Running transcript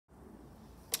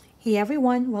Hey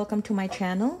everyone, welcome to my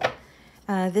channel.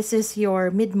 This is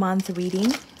your mid-month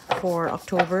reading for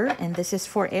October, and this is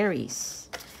for Aries.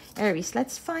 Aries,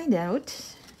 let's find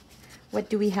out what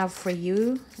do we have for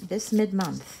you this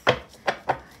mid-month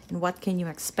and what can you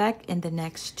expect in the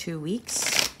next 2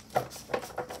 weeks.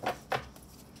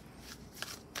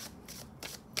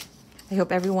 I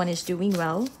hope everyone is doing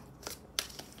well,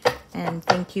 and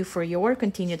thank you for your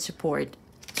continued support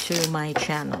to my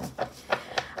channel.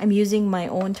 I'm using my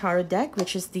own tarot deck,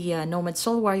 which is the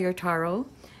NomadSoulWarrior Tarot.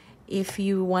 If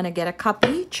you want to get a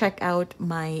copy, check out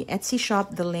my Etsy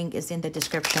shop. The link is in the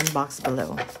description box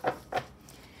below.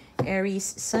 Aries,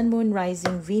 Sun, Moon,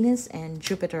 Rising, Venus, and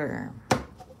Jupiter.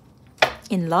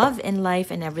 In love, in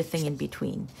life, and everything in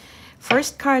between.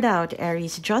 First card out,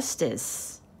 Aries,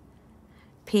 Justice.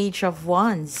 Page of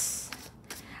Wands.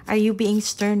 Are you being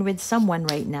stern with someone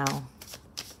right now?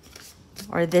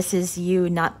 Or this is you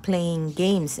not playing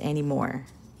games anymore.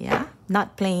 Yeah,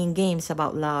 not playing games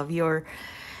about love. You're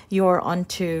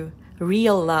onto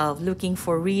real love, looking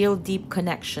for real deep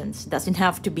connections. Doesn't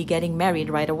have to be getting married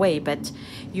right away, but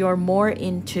you're more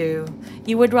into,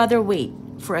 you would rather wait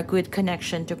for a good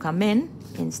connection to come in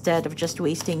instead of just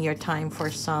wasting your time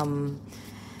for some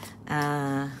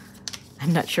I'm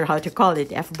not sure how to call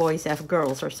it, F boys, F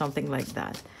girls, or something like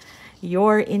that.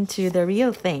 You're into the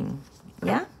real thing.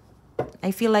 Yeah,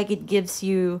 I feel like it gives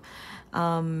you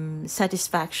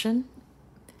satisfaction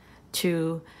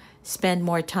to spend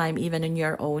more time even on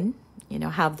your own, you know,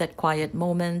 have that quiet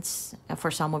moments.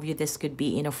 For some of you, this could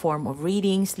be in a form of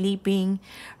reading, sleeping,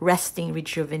 resting,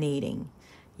 rejuvenating.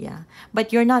 Yeah,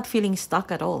 but you're not feeling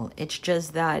stuck at all. It's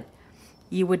just that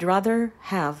you would rather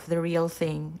have the real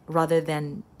thing rather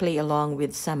than play along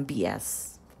with some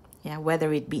BS. Yeah,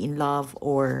 whether it be in love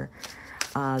or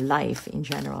life in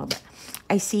general. But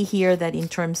I see here that in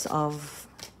terms of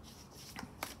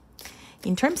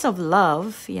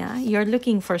love, yeah, you're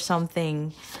looking for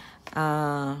something.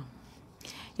 You're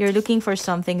looking for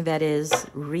something that is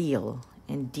real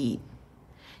and deep,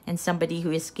 and somebody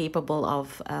who is capable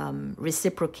of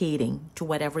reciprocating to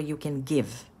whatever you can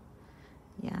give.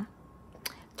 Yeah,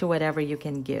 to whatever you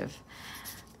can give.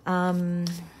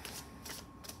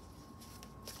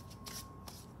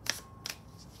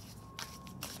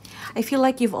 I feel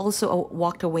like you've also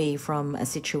walked away from a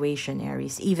situation,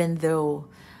 Aries, even though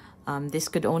this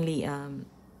could only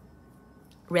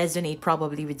resonate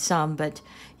probably with some, but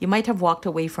you might have walked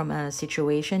away from a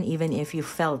situation even if you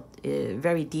felt a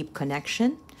very deep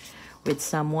connection with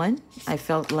someone. I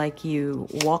felt like you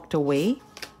walked away.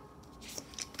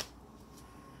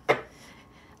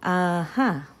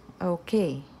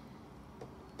 Okay.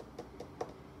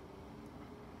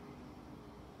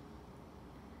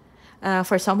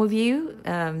 For some of you,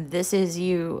 this is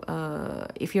you,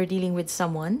 if you're dealing with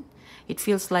someone, it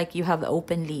feels like you have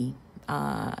openly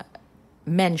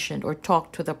mentioned or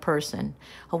talked to the person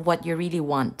of what you really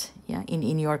want, yeah,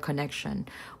 in your connection.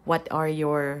 What are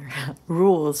your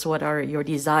rules? What are your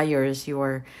desires?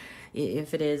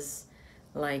 If it is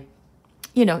like,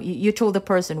 you know, you told the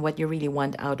person what you really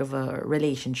want out of a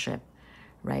relationship,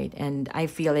 right? And I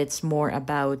feel it's more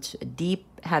about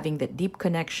having that deep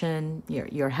connection.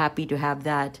 You're happy to have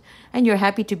that, and you're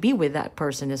happy to be with that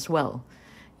person as well.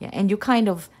 Yeah, and you kind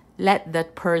of let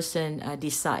that person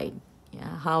decide.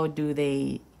 Yeah, how do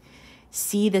they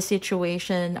see the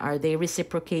situation? Are they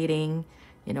reciprocating?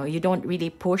 You know, you don't really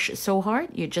push so hard.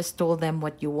 You just told them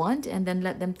what you want and then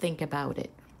let them think about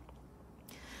it.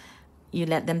 You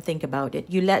let them think about it.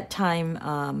 You let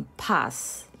time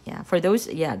pass. Yeah, for those,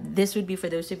 yeah, this would be for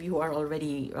those of you who are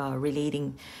already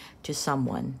relating to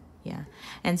someone. Yeah,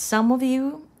 and some of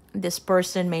you, this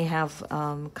person may have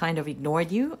kind of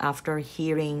ignored you after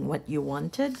hearing what you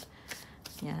wanted.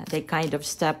 Yeah, they kind of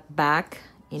step back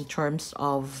in terms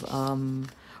of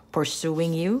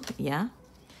pursuing you. Yeah,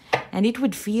 and it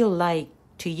would feel like,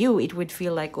 to you, it would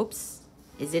feel like, oops,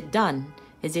 is it done?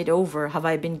 Is it over? Have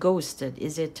I been ghosted?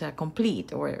 Is it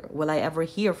complete? Or will I ever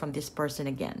hear from this person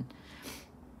again?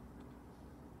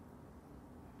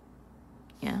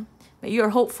 Yeah, but you're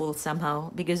hopeful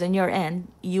somehow because on your end,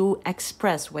 you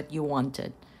express what you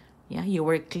wanted. Yeah, you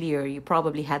were clear. You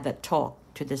probably had that talk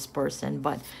to this person,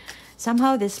 but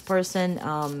somehow this person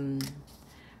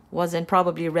wasn't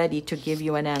probably ready to give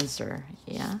you an answer.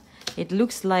 Yeah, it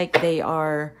looks like they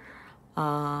are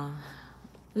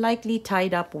likely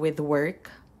tied up with work,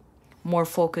 more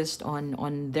focused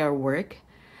on their work.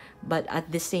 But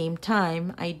at the same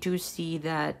time, I do see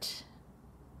that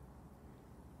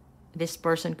this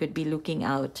person could be looking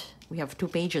out. We have 2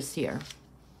 pages here.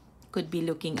 Could be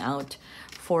looking out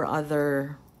for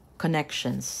other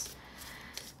connections.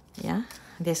 Yeah,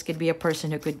 This could be a person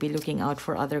who could be looking out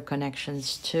for other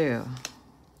connections too.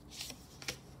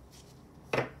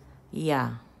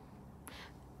 Yeah.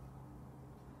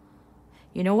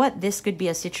 You know what? This could be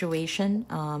a situation,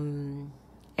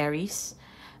 Aries,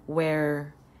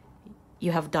 where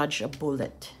you have dodged a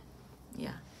bullet.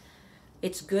 Yeah.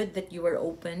 It's good that you are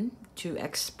open to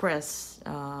express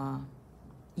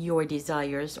your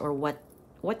desires, or what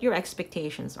your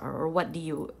expectations are, or what do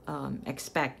you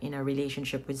expect in a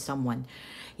relationship with someone.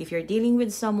 If you're dealing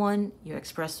with someone, you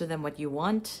express to them what you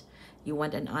want. You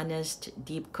want an honest,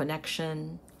 deep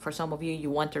connection. For some of you, you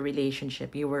want a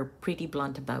relationship. You were pretty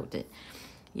blunt about it.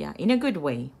 Yeah, in a good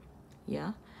way.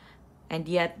 Yeah. And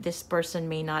yet this person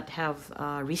may not have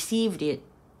received it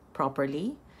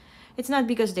properly. It's not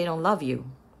because they don't love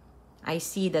you. I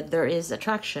see that there is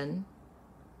attraction.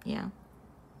 Yeah.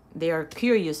 They are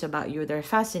curious about you. They're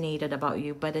fascinated about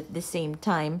you. But at the same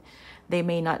time, they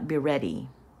may not be ready.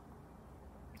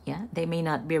 Yeah. They may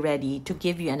not be ready to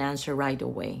give you an answer right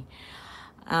away.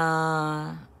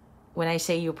 When I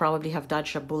say you probably have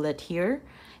dodged a bullet here,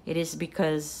 it is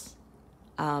because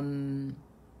as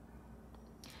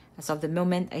of the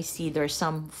moment, I see there's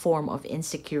some form of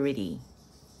insecurity,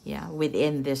 yeah,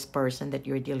 within this person that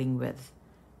you're dealing with.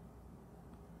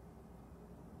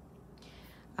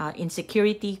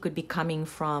 Insecurity could be coming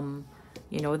from,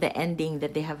 you know, the ending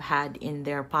that they have had in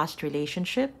their past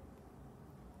relationship.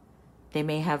 They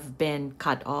may have been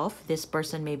cut off. This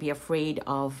person may be afraid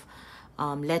of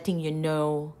letting you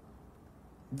know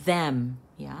them,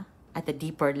 yeah, at a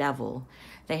deeper level.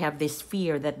 They have this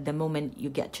fear that the moment you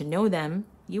get to know them,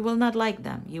 you will not like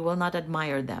them. You will not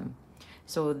admire them.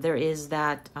 So there is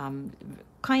that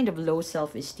kind of low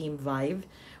self-esteem vibe,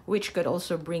 which could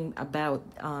also bring about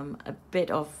a bit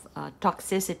of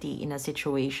toxicity in a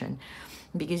situation,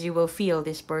 because you will feel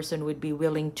this person would be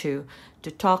willing to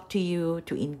talk to you,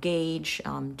 to engage,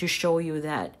 to show you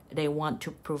that they want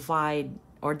to provide,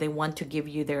 or they want to give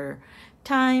you their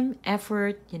time,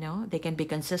 effort. You know, they can be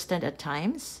consistent at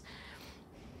times,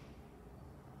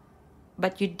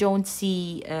 but you don't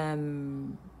see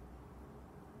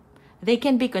they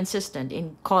can be consistent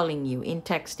in calling you, in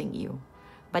texting you,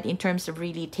 but in terms of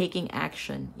really taking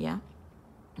action, yeah,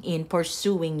 in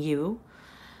pursuing you,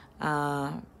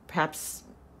 perhaps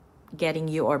getting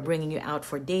you or bringing you out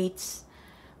for dates,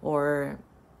 or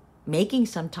making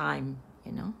some time,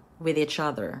 you know, with each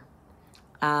other,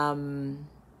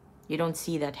 you don't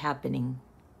see that happening.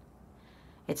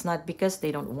 It's not because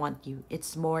they don't want you.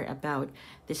 It's more about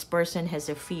this person has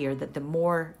a fear that the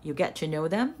more you get to know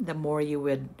them, the more you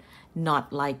would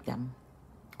not like them,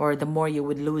 or the more you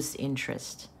would lose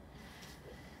interest.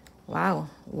 Wow,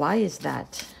 why is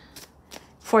that?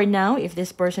 For now, if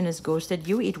this person has ghosted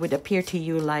you, it would appear to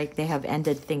you like they have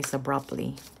ended things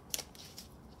abruptly.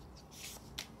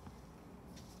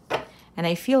 And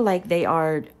I feel like they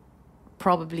are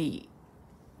probably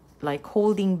like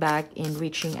holding back in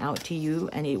reaching out to you,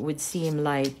 and it would seem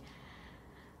like,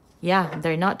 yeah,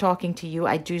 they're not talking to you.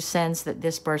 I do sense that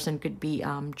this person could be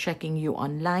checking you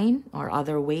online or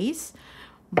other ways,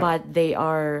 but they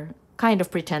are kind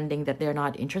of pretending that they're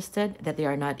not interested, that they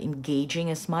are not engaging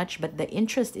as much, but the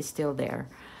interest is still there.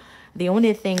 The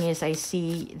only thing is, I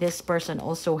see this person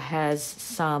also has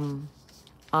some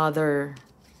other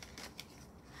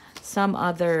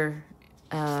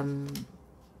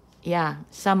yeah,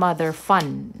 some other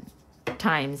fun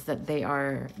times that they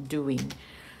are doing,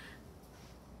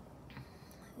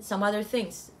 some other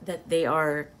things that they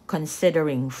are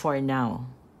considering for now.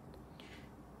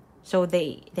 So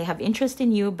they have interest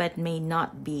in you, but may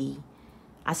not be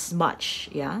as much,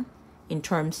 yeah, in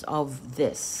terms of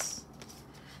this.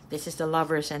 This is the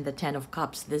Lovers and the Ten of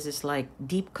Cups. This is like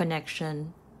deep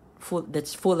connection,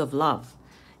 that's full of love.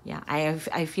 Yeah,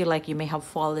 I feel like you may have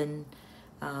fallen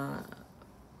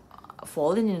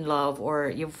in love, or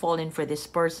you've fallen for this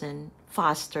person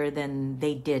faster than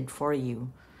they did for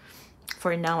you.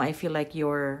 For now, I feel like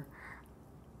you're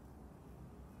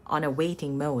on a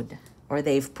waiting mode, or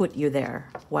they've put you there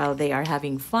while they are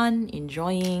having fun,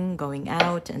 enjoying, going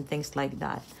out, and things like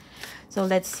that. So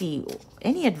let's see,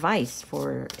 any advice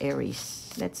for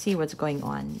Aries? Let's see what's going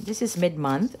on. This is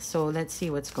mid-month, so let's see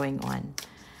what's going on.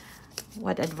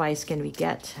 What advice can we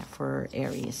get for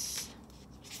Aries?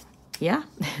 Yeah,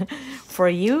 for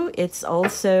you, it's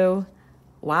also,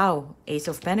 wow, Ace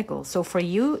of Pentacles. So for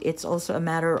you, it's also a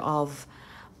matter of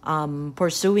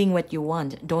pursuing what you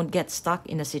want. Don't get stuck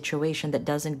in a situation that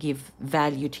doesn't give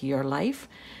value to your life.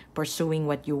 Pursuing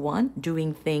what you want,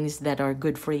 doing things that are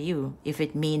good for you. If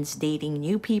it means dating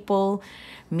new people,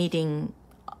 meeting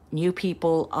new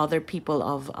people, other people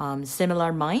of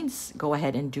similar minds, go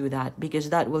ahead and do that, because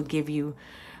that will give you,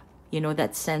 you know,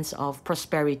 that sense of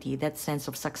prosperity, that sense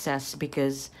of success,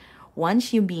 because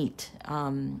once you meet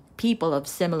people of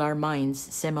similar minds,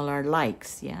 similar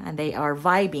likes, yeah, and they are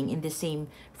vibing in the same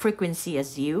frequency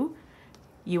as you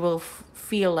will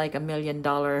feel like $1 million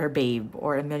babe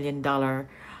or $1 million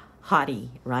hottie,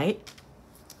 right?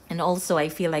 And also, I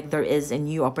feel like there is a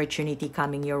new opportunity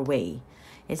coming your way.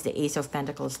 It's the Ace of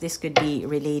Pentacles. This could be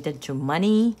related to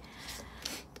money,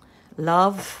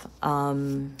 love.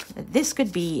 This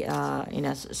could be in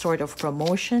a sort of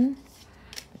promotion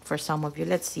for some of you.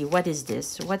 Let's see, what is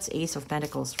this? What's Ace of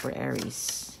Pentacles for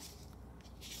Aries?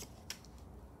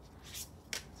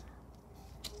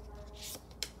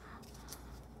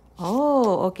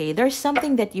 Oh, okay. There's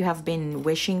something that you have been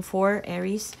wishing for,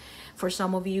 Aries. For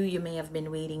some of you, you may have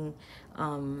been waiting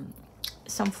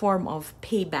some form of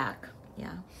payback.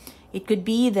 Yeah. It could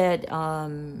be that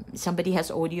somebody has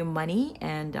owed you money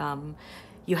and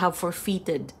you have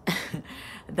forfeited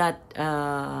that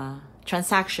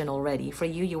transaction already. For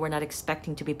you, you were not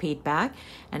expecting to be paid back.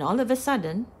 And all of a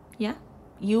sudden, yeah,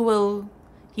 you will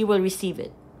receive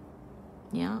it.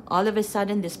 Yeah, all of a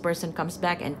sudden, this person comes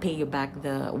back and pay you back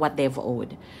what they've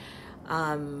owed.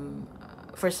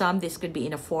 For some, this could be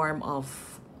in a form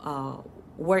of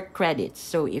work credits.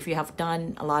 So if you have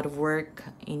done a lot of work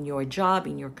in your job,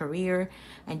 in your career,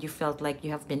 and you felt like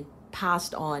you have been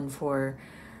passed on for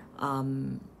a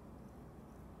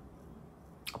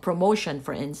promotion,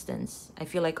 for instance, I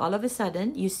feel like all of a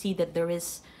sudden you see that there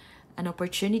is an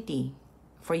opportunity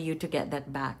for you to get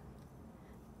that back.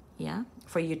 Yeah,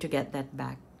 for you to get that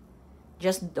back.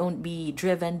 Just don't be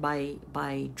driven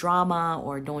by drama,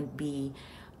 or don't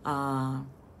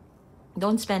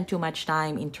spend too much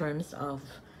time in terms of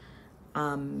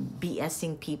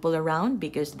BSing people around,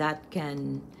 because that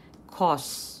can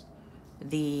cause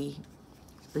the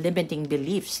limiting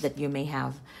beliefs that you may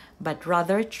have. But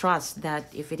rather trust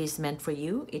that if it is meant for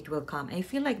you, it will come. I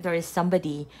feel like there is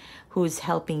somebody who's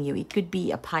helping you. It could be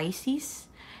a Pisces.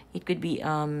 It could be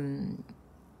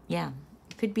yeah,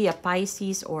 it could be a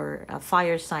Pisces or a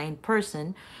fire sign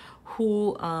person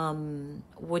who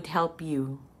would help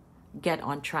you get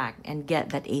on track and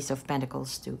get that Ace of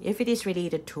Pentacles too, if it is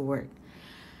related to work.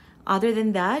 Other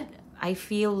than that, I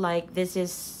feel like this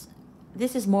is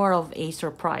more of a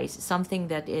surprise, something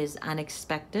that is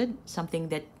unexpected, something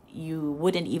that you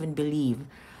wouldn't even believe.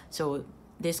 So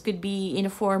this could be in a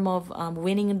form of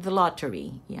winning the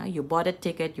lottery. Yeah, you bought a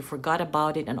ticket, you forgot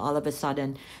about it, and all of a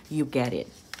sudden you get it.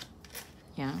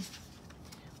 Yeah,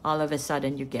 all of a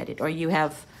sudden you get it. Or you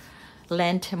have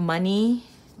lent money,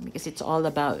 because it's all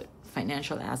about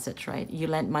financial assets, right? You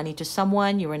lent money to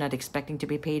someone, you were not expecting to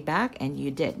be paid back, and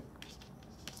you did.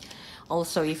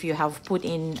 Also, if you have put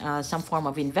in some form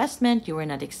of investment, you were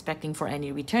not expecting for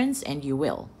any returns, and you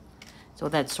will. So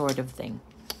that sort of thing.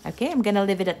 Okay, I'm gonna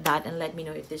leave it at that, and let me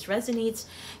know if this resonates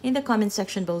in the comment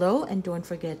section below, and don't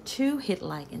forget to hit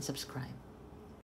like and subscribe.